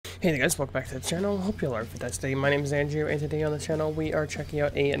Hey there guys, welcome back to the channel. Hope you all are fantastic. My name is Andrew, and today on the channel we are checking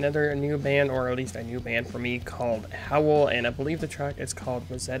out another new band, or at least a new band for me, called Howl, and I believe the track is called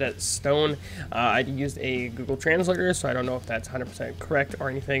Rosetta Stone. I used a Google Translator, so I don't know if that's 100% correct or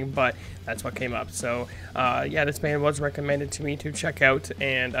anything, but that's what came up. So yeah, this band was recommended to me to check out,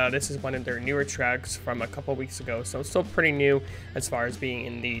 and this is one of their newer tracks from a couple weeks ago, so it's still pretty new as far as being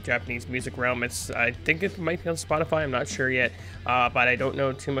in the Japanese music realm. I think it might be on Spotify, I'm not sure yet, but I don't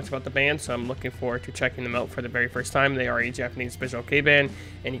know too much about the band, so I'm looking forward to checking them out for the very first time. They are a Japanese Visual Kei band,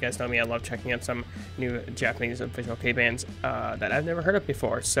 and you guys know me, I love checking out some new Japanese Visual Kei bands that I've never heard of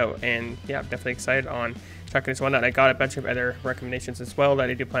before. So, and yeah, I'm definitely excited on checking this one out. I got a bunch of other recommendations as well that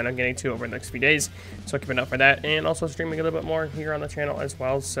I do plan on getting to over the next few days, so keep an eye out for that, and also streaming a little bit more here on the channel as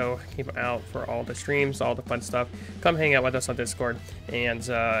well, so keep an eye out for all the streams, all the fun stuff. Come hang out with us on Discord, and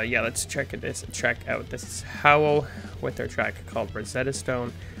yeah, let's check out this is Howl with their track called Rosetta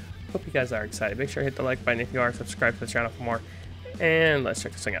Stone. Hope you guys are excited. Make sure to hit the like button if you are, subscribe to the channel for more, and let's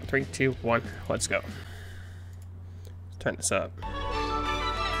check this thing out. 3, 2, 1, let's go. Let's turn this up.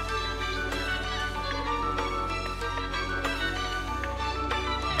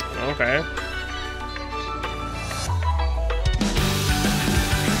 Okay.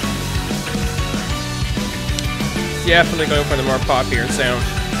 Definitely going for the more poppier sound.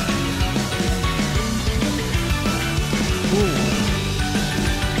 Ooh.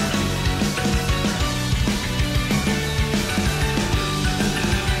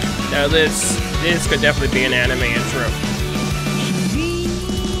 Now this could definitely be an anime intro.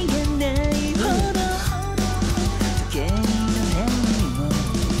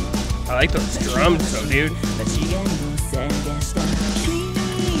 I like those drums though, dude.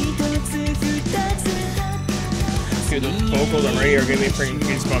 Dude, those vocals I'm right here are giving me freaking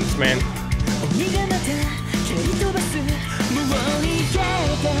goosebumps, man.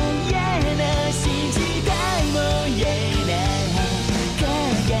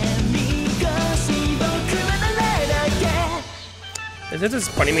 This is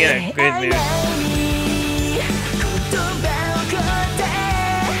putting me in a good mood.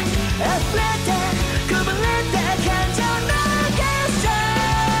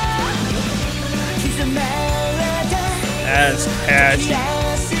 That's catchy.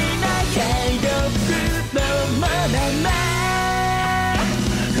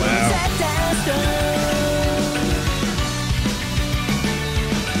 Wow.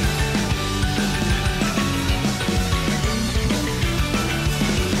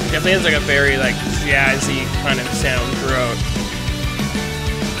 Definitely has like a very like jazzy kind of sound throughout.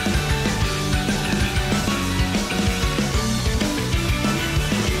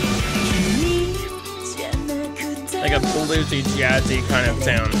 Like a bluesy, jazzy kind of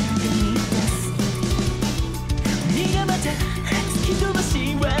sound.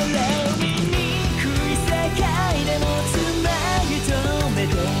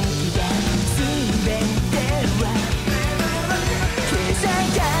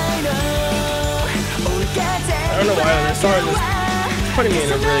 I don't know why when I started this, it's putting me in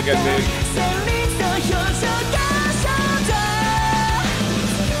a really good mood.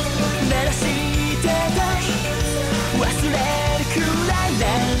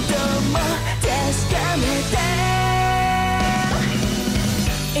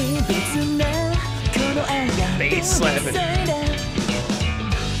 Bass slapping.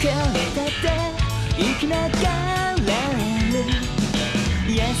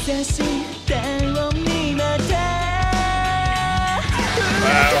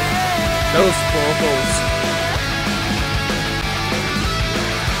 Wow, those vocals.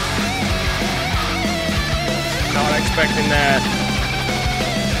 Not expecting that.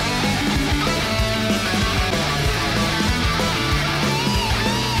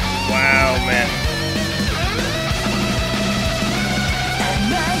 Wow, man.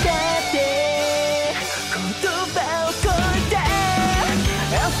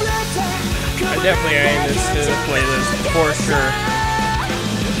 I definitely aim this to the playlist for sure.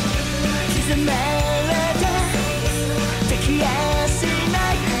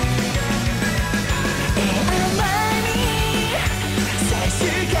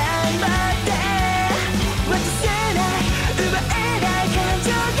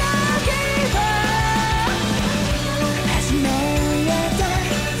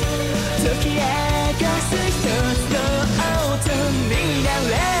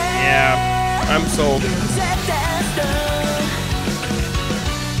 Yeah, I'm sold.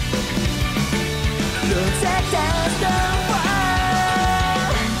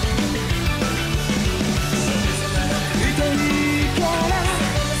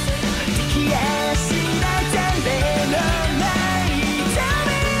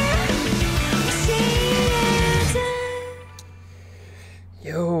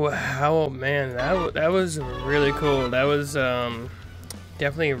 Howl, man, that was really cool. That was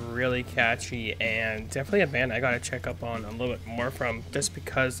definitely really catchy, and definitely a band I gotta check up on a little bit more from, just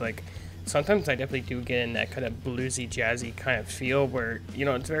because like sometimes I definitely do get in that kind of bluesy, jazzy kind of feel where, you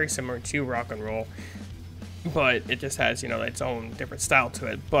know, it's very similar to rock and roll, but it just has, you know, its own different style to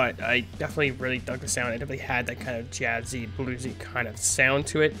it. But I definitely really dug the sound. It definitely had that kind of jazzy, bluesy kind of sound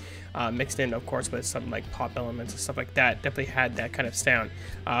to it, mixed in, of course, with some like pop elements and stuff like that. Definitely had that kind of sound.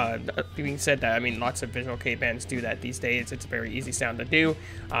 Being said that, I mean, lots of Visual Kei bands do that these days. It's a very easy sound to do.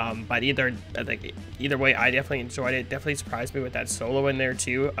 But either way, I definitely enjoyed it. Definitely surprised me with that solo in there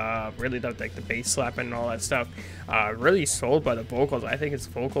too. Really loved like the bass slapping and all that stuff. Really sold by the vocals. I think his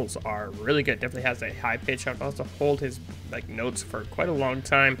vocals are really good. Definitely has a high pitch. I've also hold his like notes for quite a long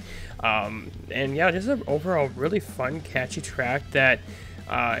time. And yeah, just an overall really fun, catchy track that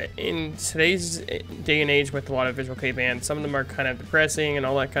in today's day and age with a lot of Visual Kei bands, some of them are kind of depressing and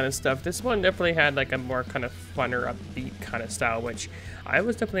all that kind of stuff. This one definitely had like a more kind of funner, upbeat kind of style, which I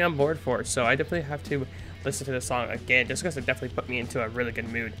was definitely on board for. So I definitely have to listen to the song again, just because it definitely put me into a really good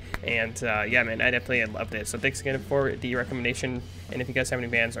mood. And yeah, man, I definitely loved it. So thanks again for the recommendation. And if you guys have any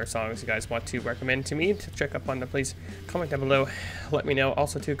bands or songs you guys want to recommend to me to check up on them, please comment down below. Let me know.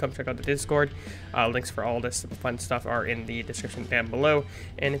 Also, too, come check out the Discord. Links for all this fun stuff are in the description down below.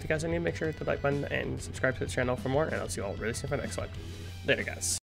 And if you guys are new, make sure to like button and subscribe to the channel for more. And I'll see you all really soon for the next one. Later, guys.